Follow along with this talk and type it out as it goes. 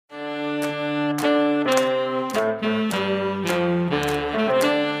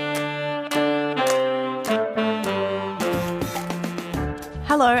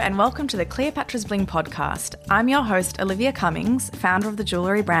and welcome to the Cleopatra's Bling podcast. I'm your host, Olivia Cummings, founder of the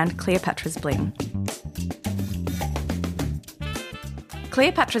jewellery brand Cleopatra's Bling.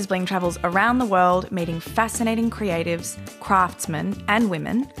 Cleopatra's Bling travels around the world meeting fascinating creatives, craftsmen and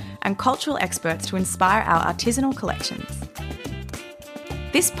women, and cultural experts to inspire our artisanal collections.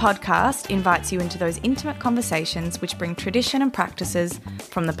 This podcast invites you into those intimate conversations which bring tradition and practices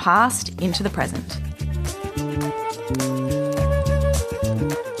from the past into the present.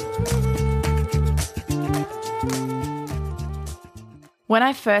 When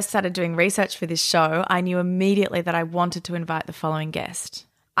I first started doing research for this show, I knew immediately that I wanted to invite the following guest.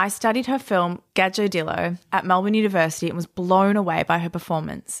 I studied her film Gajodillo at Melbourne University and was blown away by her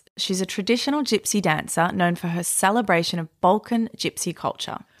performance. She's a traditional gypsy dancer known for her celebration of Balkan gypsy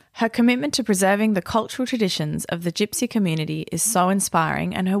culture. Her commitment to preserving the cultural traditions of the gypsy community is so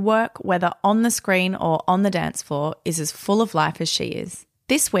inspiring, and her work, whether on the screen or on the dance floor, is as full of life as she is.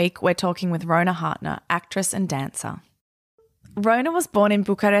 This week, we're talking with Rona Hartner, actress and dancer. Rona was born in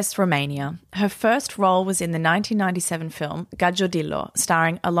Bucharest, Romania. Her first role was in the 1997 film Gajodillo,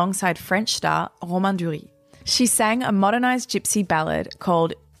 starring alongside French star Romain Duris. She sang a modernised gypsy ballad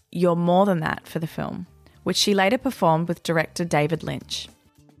called You're More Than That for the film, which she later performed with director David Lynch.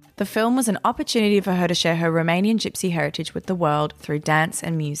 The film was an opportunity for her to share her Romanian gypsy heritage with the world through dance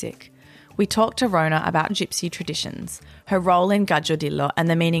and music. We talked to Rona about gypsy traditions, her role in Gajodillo, and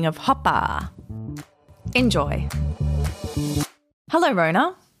the meaning of hoppa. Enjoy. Hello,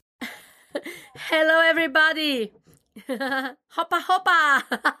 Rona. Hello, everybody. Hoppa, hoppa.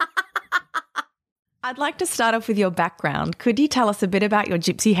 I'd like to start off with your background. Could you tell us a bit about your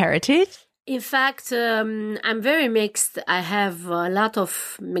gypsy heritage? In fact, I'm very mixed. I have a lot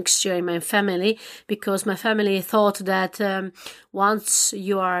of mixture in my family because my family thought that once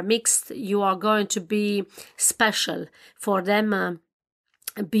you are mixed, you are going to be special. For them,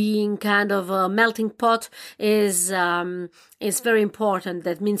 being kind of a melting pot is very important.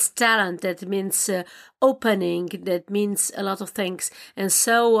 That means talent. That means opening. That means a lot of things. And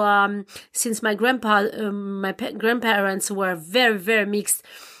so, since my grandparents were very, very mixed.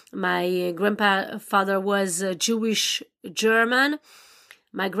 My grandfather was Jewish German,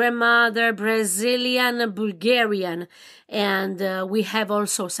 my grandmother Brazilian, Bulgarian, and we have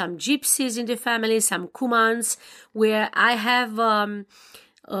also some gypsies in the family, some Kumans, where I have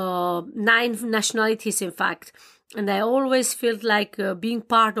 9 nationalities, in fact. And I always felt like being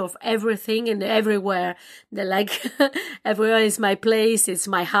part of everything and everywhere. Everywhere is my place, it's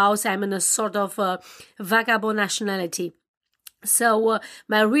my house. I'm in a sort of vagabond nationality. So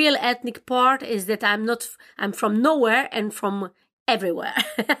my real ethnic part is that I'm from nowhere and from everywhere.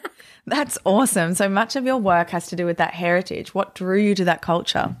 That's awesome. So much of your work has to do with that heritage. What drew you to that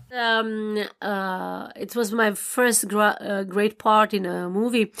culture? It was my first great part in a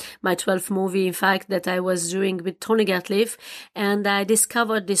movie, my 12th movie, in fact, that I was doing with Tony Gatliff. And I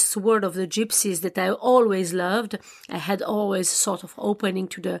discovered this world of the gypsies that I always loved. I had always sort of opening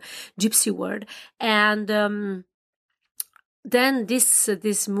to the gypsy world. And then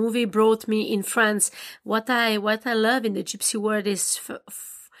this movie brought me in France. What I love in the gypsy world is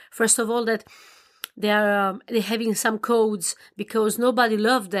first of all that they're having some codes because nobody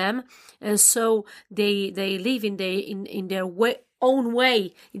loved them, and so they live in their own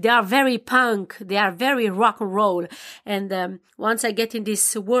way. They are very punk. They are very rock and roll. And once I get in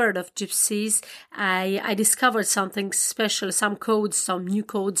this world of gypsies, I discovered something special, some codes, some new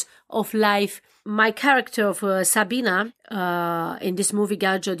codes of life. My character of Sabina in this movie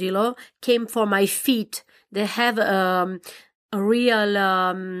Gajodillo came for my feet. They have a real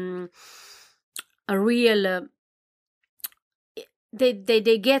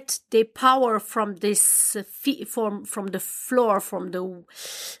they get their power from this feet, from the floor, from the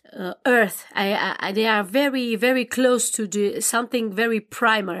earth. They are very, very close to something very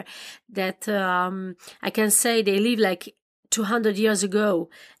primal that I can say they live like 200 years ago,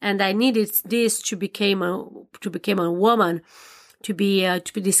 and I needed this to become a woman, to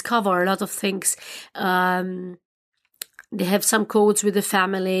discover a lot of things. They have some codes with the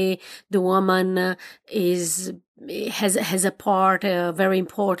family. The woman has a part very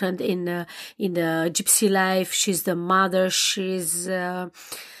important in the gypsy life. She's the mother. She's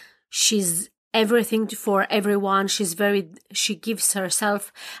everything for everyone. She gives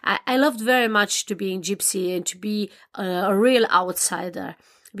herself. I loved very much to be in gypsy and to be a real outsider,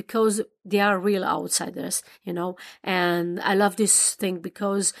 because they are real outsiders, and I love this thing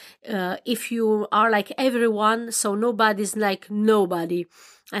because if you are like everyone, so nobody's like nobody.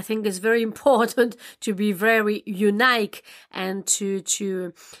 I think it's very important to be very unique and to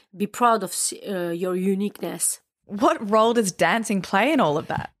be proud of your uniqueness. What role does dancing play in all of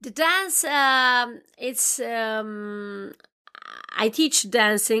that? The dance, I teach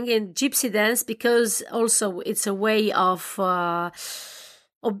dancing and gypsy dance because also it's a way of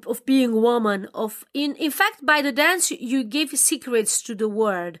being woman. In fact, by the dance, you give secrets to the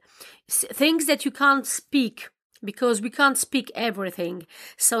world, things that you can't speak, because we can't speak everything.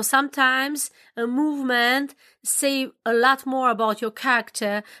 So sometimes a movement say a lot more about your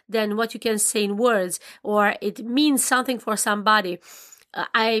character than what you can say in words, or it means something for somebody.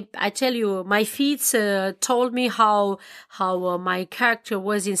 I tell you, my feet told me how my character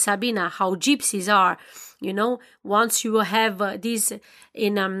was in Sabina, how gypsies are. You know, once you have these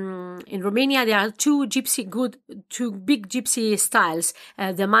in Romania, there are two big gypsy styles.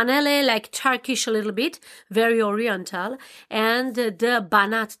 The Manele, like Turkish a little bit, very oriental, and the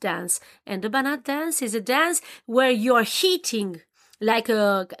Banat dance. And the Banat dance is a dance where you're hitting like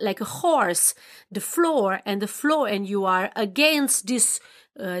a horse, the floor, and you are against this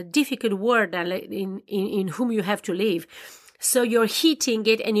difficult world in whom you have to live. So you're hitting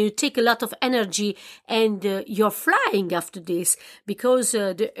it and you take a lot of energy, and you're flying after this, because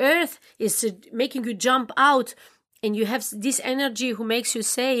the earth is making you jump out, and you have this energy who makes you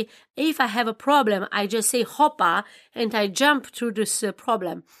say, if I have a problem, I just say hoppa and I jump through this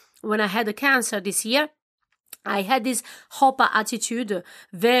problem. When I had a cancer this year, I had this hoppa attitude,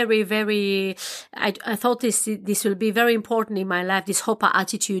 very, very, I thought this will be very important in my life, this hoppa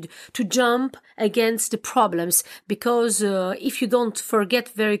attitude, to jump against the problems, because if you don't forget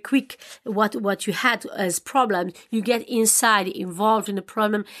very quick what you had as problems, you get involved in the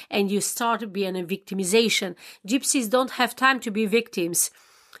problem, and you start being a victimization. Gypsies don't have time to be victims.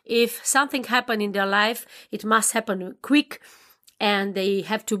 If something happened in their life, it must happen quick, and they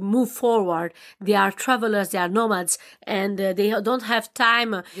have to move forward. They are travelers, they are nomads, and they don't have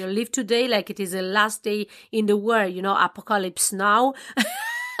time. You live today like it is the last day in the world, apocalypse now.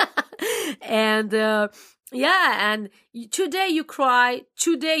 And and today you cry,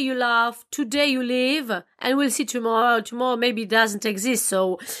 today you laugh, today you live, and we'll see tomorrow. Tomorrow maybe doesn't exist,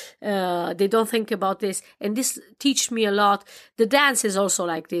 so they don't think about this. And this teach me a lot. The dance is also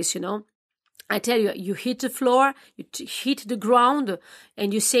like this, I tell you, you hit the floor, you hit the ground,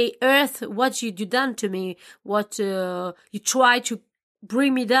 and you say, Earth, what you done to me? What you try to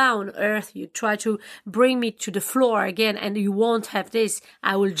bring me down, Earth. You try to bring me to the floor again, and you won't have this.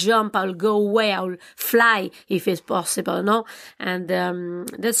 I will jump, I will go away, I will fly if it's possible, no? And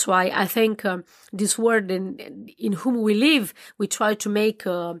that's why I think this world in whom we live, we try to make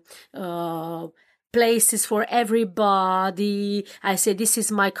places for everybody. I say, this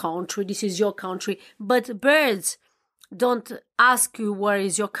is my country, this is your country. But birds don't ask you where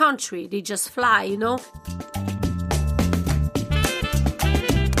is your country. They just fly,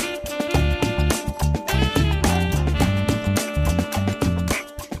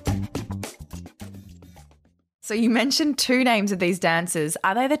 So you mentioned two names of these dances.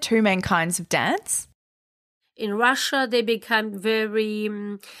 Are they the two main kinds of dance? In Russia, they become very,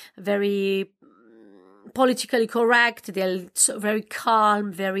 very politically correct. They're very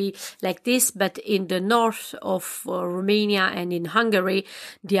calm, very like this. But in the north of Romania and in Hungary,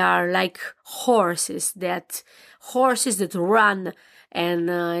 they are like horses that run. And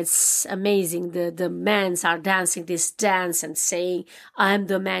it's amazing. The men are dancing this dance and saying, I'm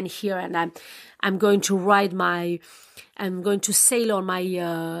the man here, and I'm going to I'm going to sail on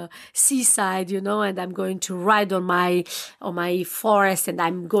my seaside, and I'm going to ride on my forest, and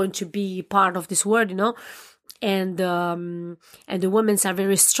I'm going to be part of this world, And the women are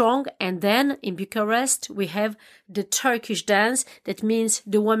very strong. And then in Bucharest we have the Turkish dance. That means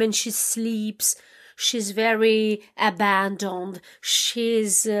the woman, she sleeps. She's very abandoned.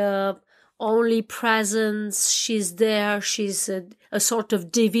 She's only presence. She's there. She's a sort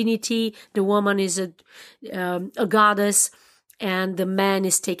of divinity. The woman is a goddess, and the man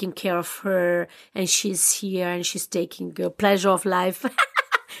is taking care of her, and she's here, and she's taking pleasure of life.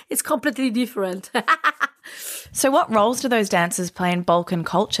 It's completely different. So what roles do those dances play in Balkan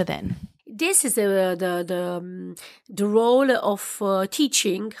culture then? This is the role of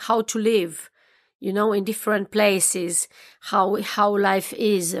teaching how to live, in different places, how life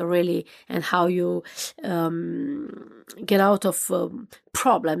is really, and how you get out of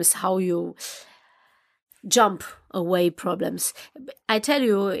problems, how you jump away problems. I tell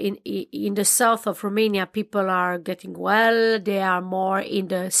you, in the south of Romania, people are getting well. They are more in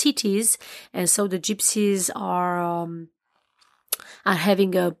the cities, and so the gypsies are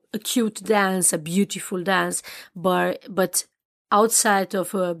having a cute dance, a beautiful dance, but outside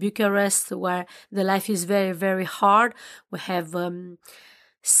of Bucharest, where the life is very, very hard, we have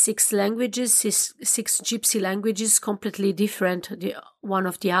 6 languages, six gypsy languages, completely different one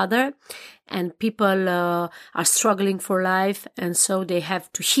of the other, and people are struggling for life, and so they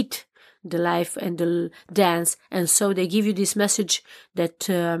have to hit the life and the dance, and so they give you this message that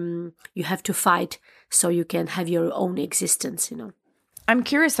you have to fight so you can have your own existence, I'm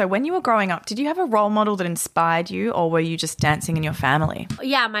curious, though, when you were growing up, did you have a role model that inspired you, or were you just dancing in your family?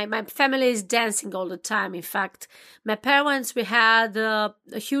 Yeah, my family is dancing all the time. In fact, my parents, we had a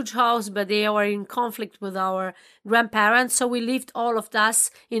huge house, but they were in conflict with our grandparents, so we lived all of us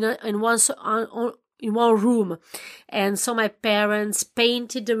in one room. And so my parents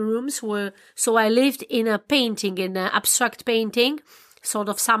painted the rooms, so I lived in a painting, in an abstract painting, sort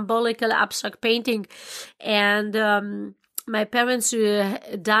of symbolical abstract painting. And my parents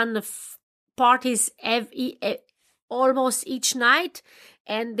done parties almost each night,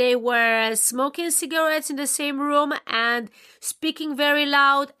 and they were smoking cigarettes in the same room and speaking very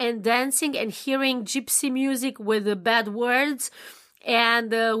loud and dancing and hearing gypsy music with the bad words.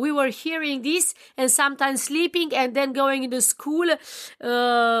 And we were hearing this and sometimes sleeping and then going into school,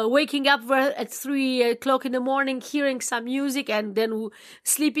 waking up at 3 o'clock in the morning, hearing some music and then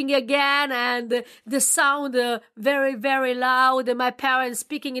sleeping again. And the sound very, very loud, and my parents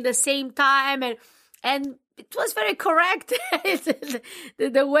speaking at the same time. And it was very correct.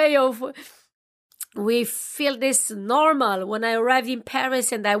 the way of... We feel this normal. When I arrived in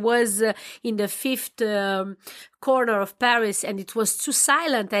Paris and I was in the 5th corner of Paris and it was too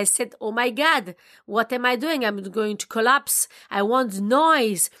silent, I said, oh my God, what am I doing? I'm going to collapse. I want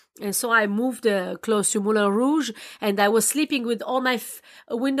noise. And so I moved close to Moulin Rouge, and I was sleeping with all my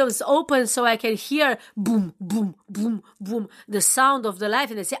windows open so I can hear boom, boom, boom, boom, the sound of the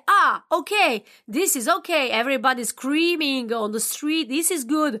life. And I say, okay, this is okay. Everybody's screaming on the street. This is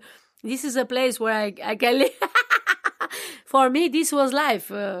good. This is a place where I can live. For me, this was life.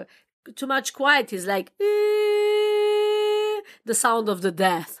 Too much quiet is like the sound of the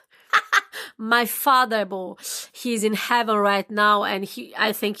death. My father, he's in heaven right now, and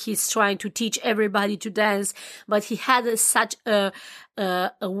I think he's trying to teach everybody to dance. But he had such a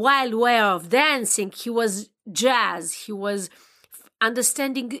wild way of dancing. He was jazz. He was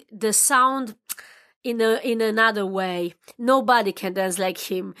understanding the sound in another way. Nobody can dance like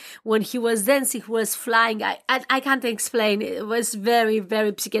him. When he was dancing, he was flying. I can't explain. It was very,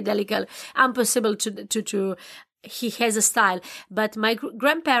 very psychedelic. Impossible to. He has a style. But my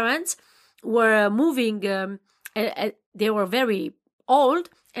grandparents were moving. They were very old,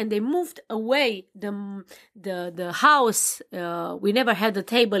 and they moved away the house. We never had a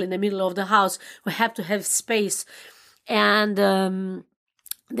table in the middle of the house. We have to have space, and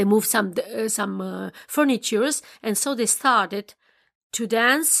they moved some furnitures, and so they started to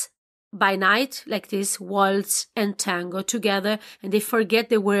dance by night like this, waltz and tango together, and they forget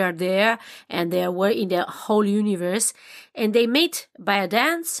they were there and they were in their whole universe. And they meet by a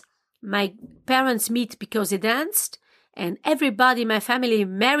dance. My parents meet because they danced, and everybody in my family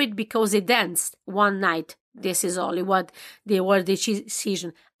married because they danced one night. This is only what they were the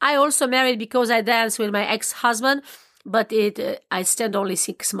decision. I also married because I danced with my ex-husband, but I stayed only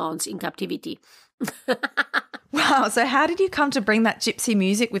 6 months in captivity. Wow. So how did you come to bring that gypsy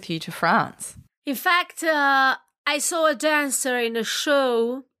music with you to France? In fact, I saw a dancer in a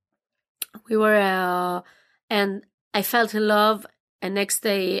show. We were, and I fell in love. And next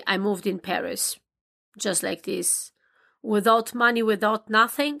day I moved in Paris, just like this, without money, without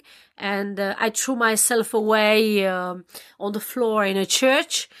nothing. And I threw myself away on the floor in a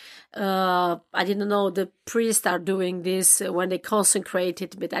church. I didn't know the priests are doing this when they consecrate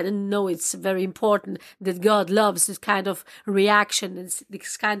it, but I didn't know it's very important that God loves this kind of reaction,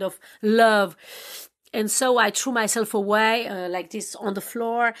 this kind of love. And so I threw myself away like this on the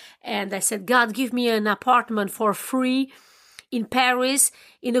floor, and I said, God, give me an apartment for free in Paris,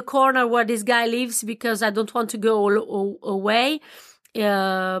 in the corner where this guy lives, because I don't want to go away.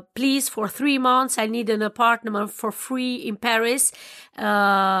 Please, for 3 months, I need an apartment for free in Paris,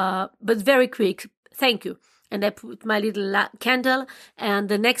 but very quick. Thank you. And I put my little candle, and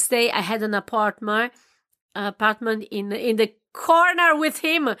the next day I had an apartment in the corner with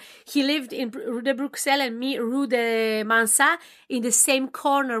him. He lived in Rue de Bruxelles and me, Rue de Mansa, in the same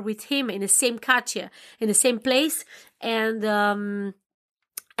corner with him, in the same quartier, in the same place. And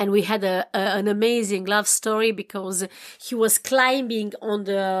we had an amazing love story, because he was climbing on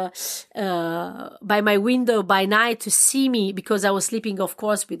by my window by night to see me, because I was sleeping, of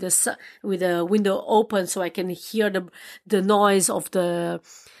course, with the window open, so I can hear the noise of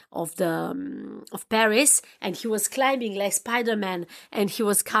Paris. And he was climbing like Spider-Man, and he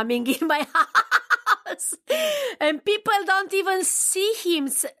was coming in my house. house, and people don't even see him.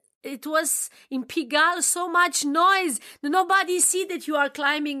 It was in Pigalle, so much noise. Nobody see that you are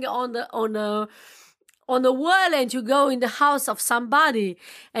climbing on a wall and you go in the house of somebody.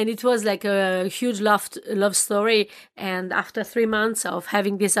 And it was like a huge love story. And after 3 months of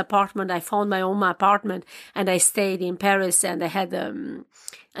having this apartment, I found my own apartment and I stayed in Paris, and I had and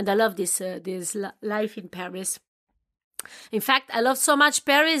I love this life in Paris. In fact, I love so much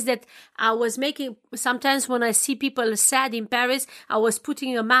Paris that I was making, sometimes when I see people sad in Paris, I was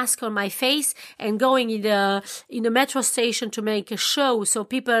putting a mask on my face and going in the metro station to make a show so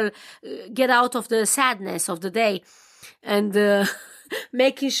people get out of the sadness of the day, and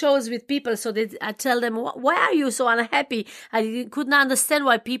making shows with people so that I tell them, why are you so unhappy? I couldn't understand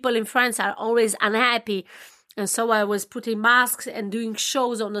why people in France are always unhappy. And so I was putting masks and doing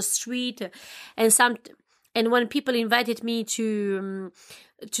shows on the street, and when people invited me to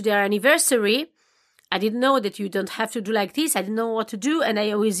their anniversary, I didn't know that you don't have to do like this. I didn't know what to do. And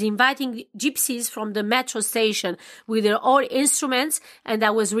I was inviting gypsies from the metro station with their own instruments. And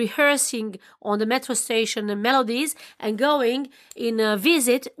I was rehearsing on the metro station the melodies and going in a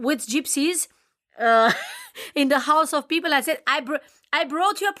visit with gypsies in the house of people. I said, I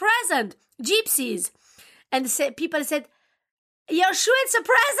brought you a present, gypsies. And people said, you're sure it's a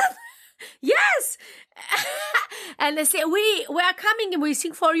present? Yes. And they say, we are coming and we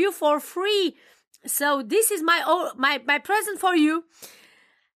sing for you for free. So this is my present for you.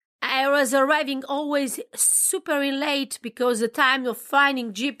 I was arriving always super late because the time of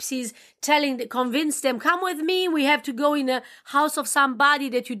finding gypsies, convince them, come with me. We have to go in a house of somebody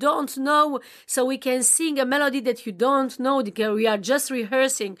that you don't know so we can sing a melody that you don't know. We are just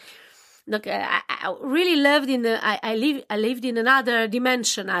rehearsing. Look, I really loved I lived in another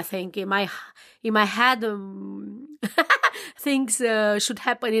dimension. I think in my head, things should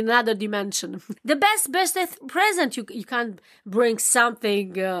happen in another dimension. The best present, you can't bring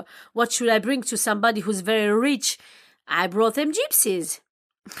something. What should I bring to somebody who's very rich? I brought them gypsies.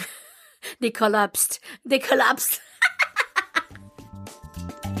 They collapsed.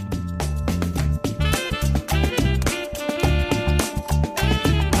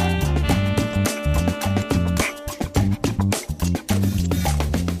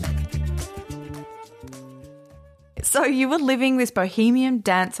 So you were living this bohemian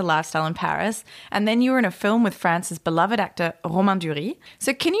dancer lifestyle in Paris, and then you were in a film with France's beloved actor Romain Duris.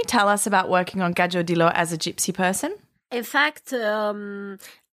 So can you tell us about working on Gadjo Dillot as a gypsy person? In fact, I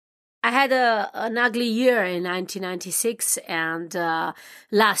had an ugly year in 1996 and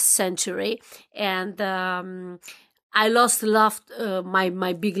last century, and I lost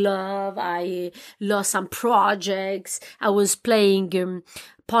my big love. I lost some projects. I was playing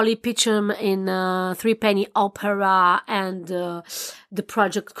Polly Pitcham in Threepenny Opera, and the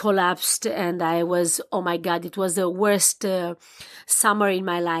project collapsed, and I was, oh my God, it was the worst summer in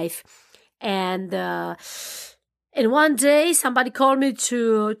my life. And one day somebody called me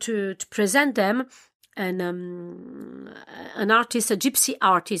to present them. And an artist, a gypsy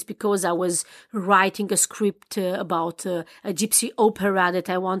artist, because I was writing a script about a gypsy opera that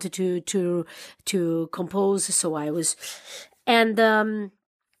I wanted to compose. So I was, and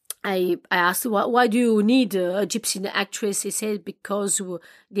I asked, why do you need a gypsy actress? He said, because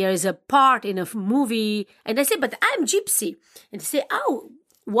there is a part in a movie. And I said, but I'm gypsy. And they said, oh,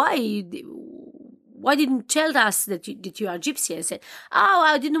 why didn't you tell us that you are gypsy? I said, oh,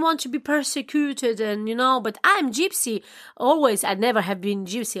 I didn't want to be persecuted, and but I'm gypsy. Always, I never have been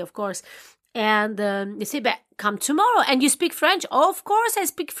gypsy, of course. And they said, but come tomorrow. And you speak French? Oh, of course I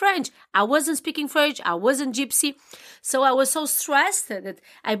speak French. I wasn't speaking French. I wasn't gypsy. So I was so stressed that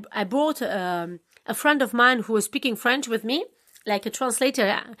I brought a friend of mine who was speaking French with me, like a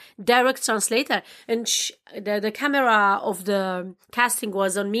translator, direct translator. And the camera of the casting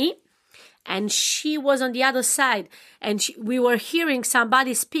was on me, and she was on the other side. And we were hearing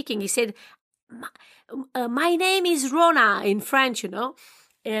somebody speaking. He said, my name is Rona in French,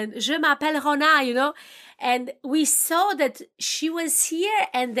 and je m'appelle Rona, and we saw that she was here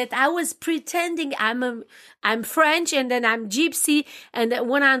and that I was pretending I'm French and then I'm gypsy. And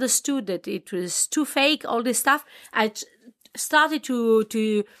when I understood that it was too fake, all this stuff, I started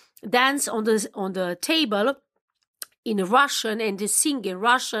to dance on the table in Russian and to sing in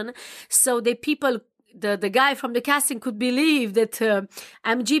Russian, so the people, the guy from the casting could believe that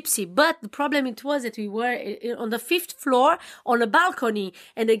I'm gypsy. But the problem it was that we were on the 5th floor on a balcony,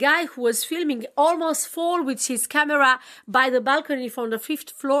 and the guy who was filming almost fall with his camera by the balcony from the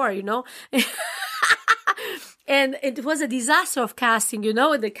 5th floor, And it was a disaster of casting,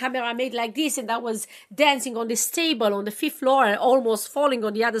 the camera made like this, and I was dancing on this table on the 5th floor and almost falling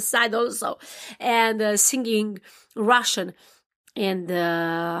on the other side also, and singing Russian. And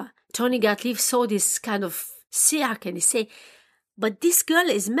Tony Gottlieb saw this kind of cirque, and he said, but this girl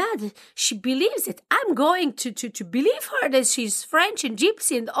is mad. She believes it. I'm going to believe her that she's French and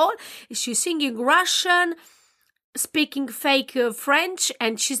gypsy and all. She's singing Russian, speaking fake French,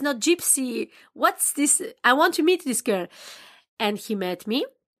 and she's not gypsy. What's this? I want to meet this girl. And he met me.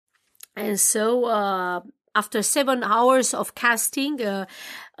 And so after 7 hours of casting,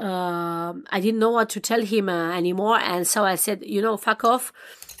 I didn't know what to tell him anymore. And so I said, fuck off.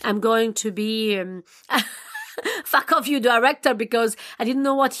 I'm going to be... fuck off, you director, because I didn't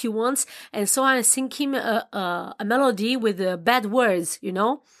know what he wants. And so I sing him a melody with bad words,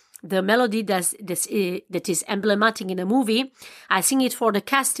 the melody that is emblematic in a movie. I sing it for the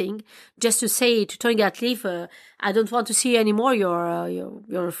casting, just to say to Tony Gottlieb, I don't want to see you anymore.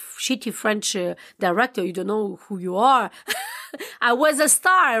 You're shitty French director. You don't know who you are. I was a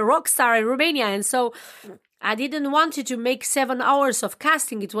star, a rock star in Romania, and so I didn't want to make 7 hours of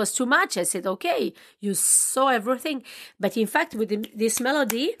casting. It was too much. I said, okay, you saw everything. But in fact, with this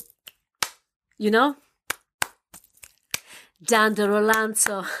melody, Dando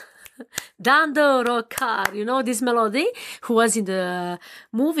Rolanzo, Dando Rocar, this melody, who was in the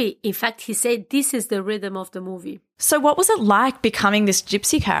movie. In fact, he said, this is the rhythm of the movie. So what was it like becoming this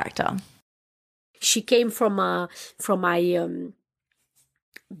gypsy character? She came from my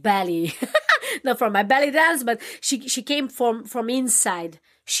belly. Not from my belly dance, but she came from inside.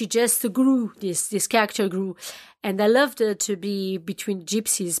 She just grew, this character grew. And I loved to be between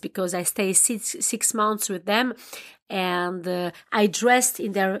gypsies because I stayed 6 months with them, and I dressed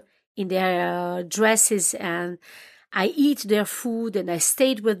in their dresses, and I eat their food, and I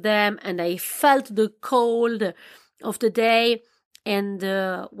stayed with them, and I felt the cold of the day. And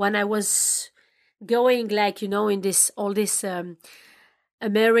when I was going in this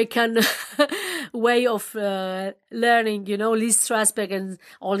American way of learning, Lee Strasberg and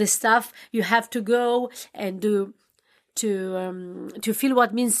all this stuff, you have to go and to feel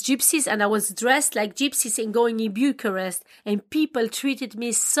what means gypsies. And I was dressed like gypsies and going in Bucharest, and people treated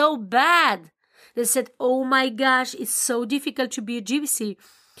me so bad. They said, oh my gosh, it's so difficult to be a gypsy.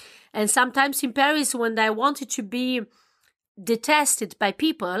 And sometimes in Paris, when I wanted to be detested by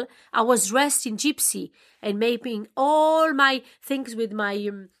people, I was dressed in gypsy and making all my things with my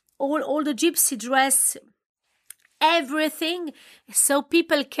all the gypsy dress, everything, so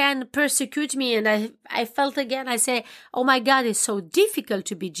people can persecute me. And I felt again, I say, oh my God, it's so difficult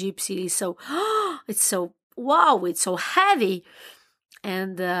to be gypsy. It's so heavy.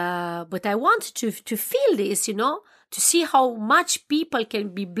 And but I wanted to feel this, to see how much people can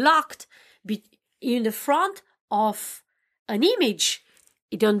be blocked in the front of an image.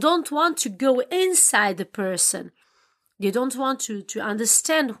 They don't want to go inside the person. They don't want to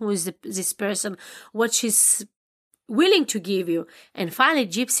understand who is this person, what she's willing to give you. And finally,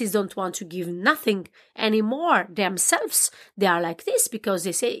 gypsies don't want to give nothing anymore themselves. They are like this because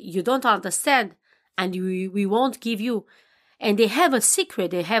they say, you don't understand, and we won't give you. And they have a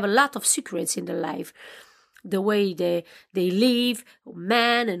secret. They have a lot of secrets in their life. The way they live,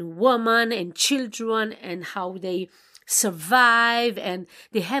 man and woman and children, and how they survive, and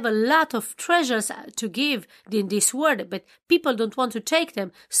they have a lot of treasures to give in this world, but people don't want to take them,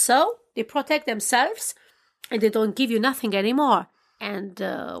 so they protect themselves and they don't give you nothing anymore. And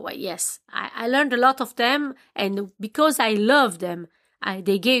yes, I learned a lot of them, and because I love them,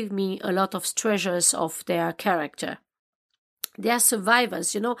 they gave me a lot of treasures of their character. They are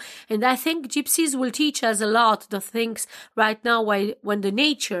survivors, and I think gypsies will teach us a lot the things right now when the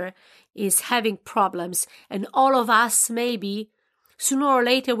nature is having problems, and all of us maybe sooner or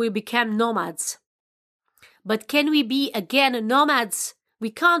later we become nomads. But can we be again nomads? We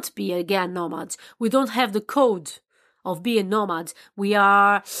can't be again nomads. We don't have the code of being nomads. We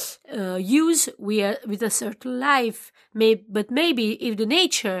are we are with a certain life. But maybe if the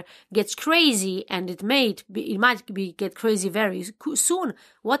nature gets crazy, and it might get crazy very soon,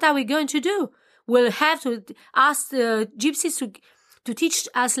 what are we going to do? We'll have to ask the gypsies to teach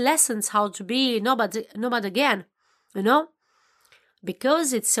us lessons how to be nomad again,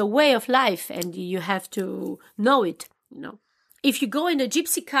 because it's a way of life and you have to know it, If you go in a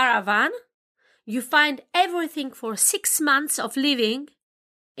gypsy caravan, you find everything for 6 months of living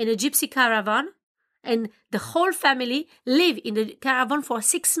in a gypsy caravan, and the whole family live in the caravan for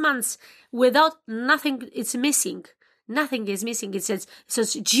 6 months without nothing. It's missing. Nothing is missing. It's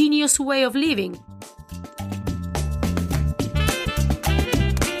a genius way of living.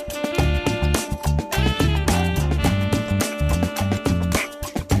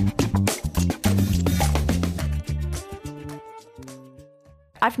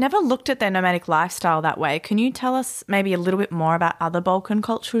 I've never looked at their nomadic lifestyle that way. Can you tell us maybe a little bit more about other Balkan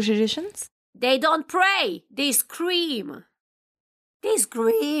cultural traditions? They don't pray. They scream. They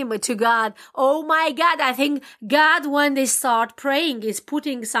scream to God. Oh my God. I think God, when they start praying, is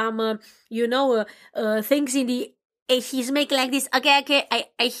putting some, things in the... He's making like this. Okay.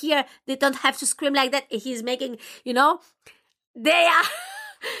 I hear they don't have to scream like that. He's making, they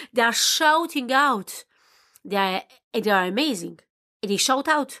are shouting out. They are amazing. They shout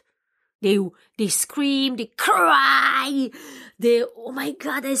out. They scream, they cry. Oh my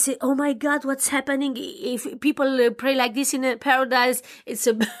God, I say, oh my God, what's happening? If people pray like this in a paradise, it's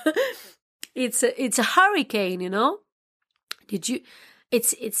a hurricane,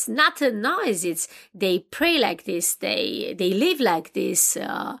 It's not a noise. They pray like this. They live like this.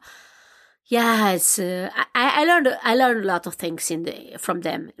 I learned a lot of things from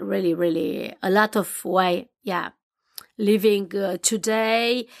them. Really, really a lot of way. Yeah. Living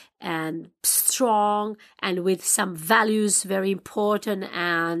today and strong and with some values very important,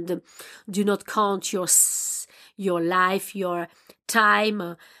 and do not count your life, your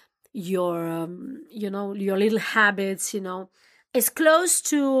time, your little habits. It's close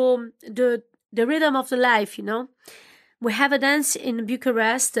to the rhythm of the life. We have a dance in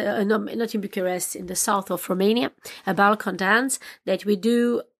Bucharest, no, not in Bucharest, in the south of Romania, a Balkan dance that we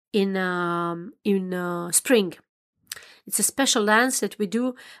do in spring. It's a special dance that we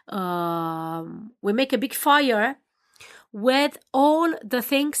do. We make a big fire with all the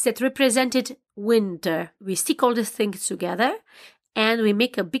things that represented winter. We stick all the things together and we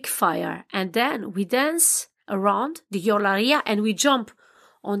make a big fire. And then we dance around the Iolaria and we jump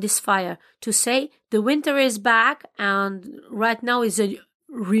on this fire to say the winter is back, and right now is a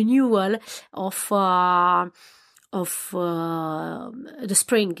renewal of the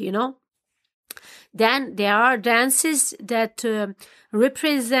spring, Then there are dances that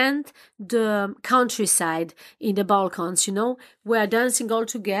represent the countryside in the Balkans, We are dancing all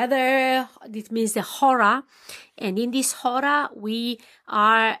together. It means the hora. And in this hora, we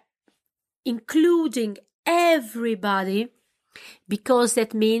are including everybody, because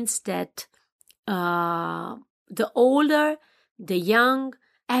that means that the older, the young,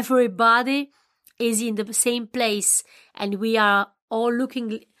 everybody is in the same place, and we are all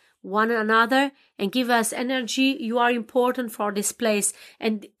looking one another and give us energy. You are important for this place,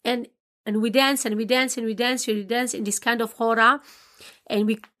 and we dance and we dance and we dance and we dance in this kind of hora, and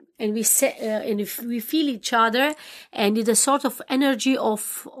we feel each other, and it's a sort of energy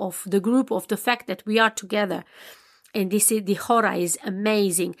of the group, of the fact that we are together. And the hora is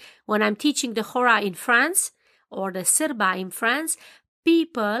amazing. When I'm teaching the hora in France or the Sirba in France,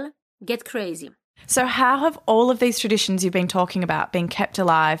 people get crazy. So how have all of these traditions you've been talking about been kept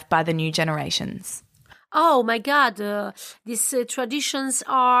alive by the new generations? Oh my God, these traditions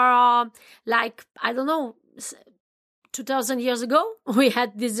are 2,000 years ago, we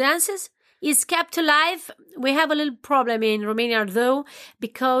had these dances. It's kept alive. We have a little problem in Romania, though,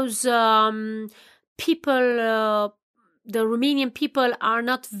 because the Romanian people are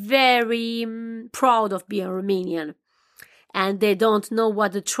not very proud of being Romanian. And they don't know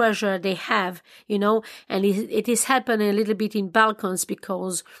what the treasure they have, and it is happening a little bit in Balkans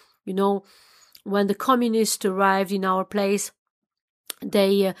because, when the communists arrived in our place,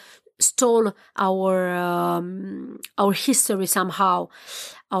 they stole our history somehow,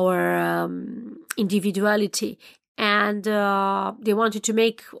 our individuality, and they wanted to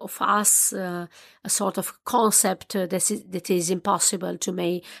make of us a sort of concept that is impossible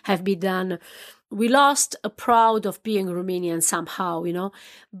to have been done. We lost a proud of being Romanian somehow,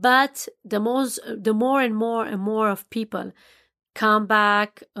 but the more and more of people come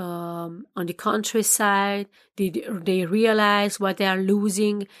back on the countryside, they realize what they are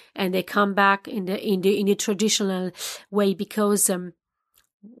losing, and they come back in the traditional way, because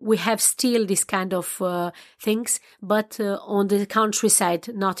we have still this kind of things, but on the countryside,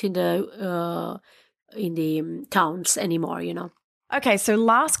 not in the towns anymore, Okay, so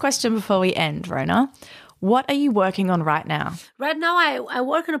last question before we end, Rona. What are you working on right now? Right now, I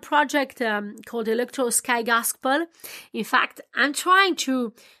work on a project called Electro Sky Gospel. In fact, I'm trying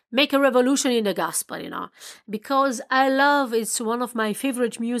to make a revolution in the gospel, because it's one of my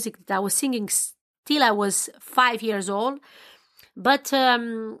favorite music that I was singing till I was 5 years old. But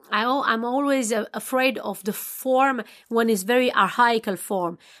I'm always afraid of the form when it's very archaical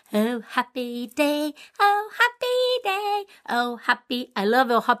form. Oh, happy day, oh, happy day, oh, happy. I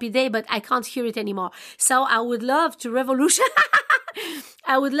love Oh, Happy Day, but I can't hear it anymore. So I would love to revolution.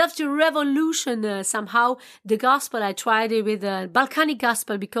 I would love to revolution somehow the gospel. I tried it with the Balkanic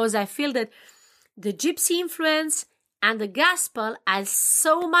gospel because I feel that the gypsy influence and the gospel are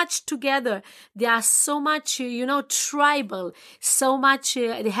so much together. They are so much, tribal, so much,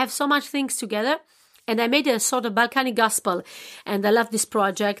 they have so much things together. And I made a sort of Balkanic gospel, and I love this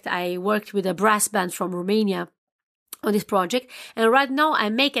project. I worked with a brass band from Romania on this project, and right now I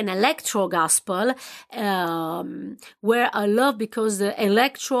make an electro gospel where I love, because the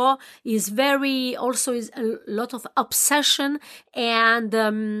electro is is a lot of obsession, and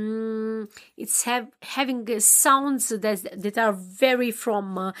it's having sounds that are very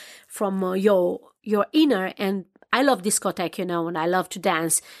from your inner. And I love discotheque, and I love to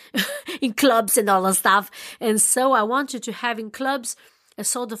dance in clubs and all that stuff. And so I wanted to have in clubs a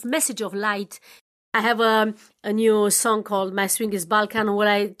sort of message of light. I have a new song called My Swing is Balkan, where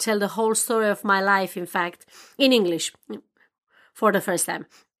I tell the whole story of my life, in fact, in English, for the first time.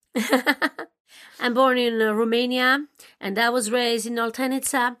 I'm born in Romania, and I was raised in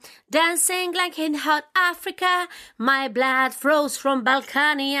Oltenica, dancing like in hot Africa. My blood flows from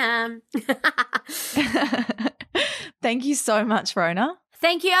Balkania. Thank you so much, Rona.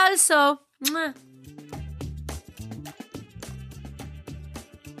 Thank you also.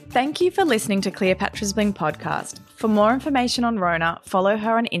 Thank you for listening to Cleopatra's Bling podcast. For more information on Rona, follow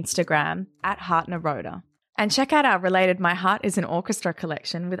her on Instagram @HeartnerRhoda. And check out our related My Heart is an Orchestra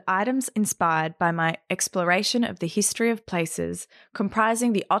collection with items inspired by my exploration of the history of places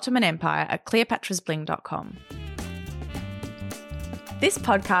comprising the Ottoman Empire at cleopatrasbling.com. This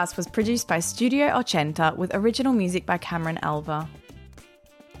podcast was produced by Studio Ochenta with original music by Cameron Alva.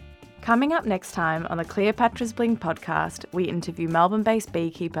 Coming up next time on the Cleopatra's Bling podcast, we interview Melbourne-based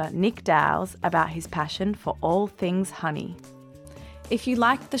beekeeper Nick Dowles about his passion for all things honey. If you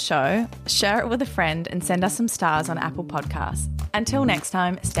liked the show, share it with a friend and send us some stars on Apple Podcasts. Until next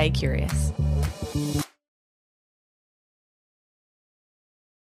time, stay curious.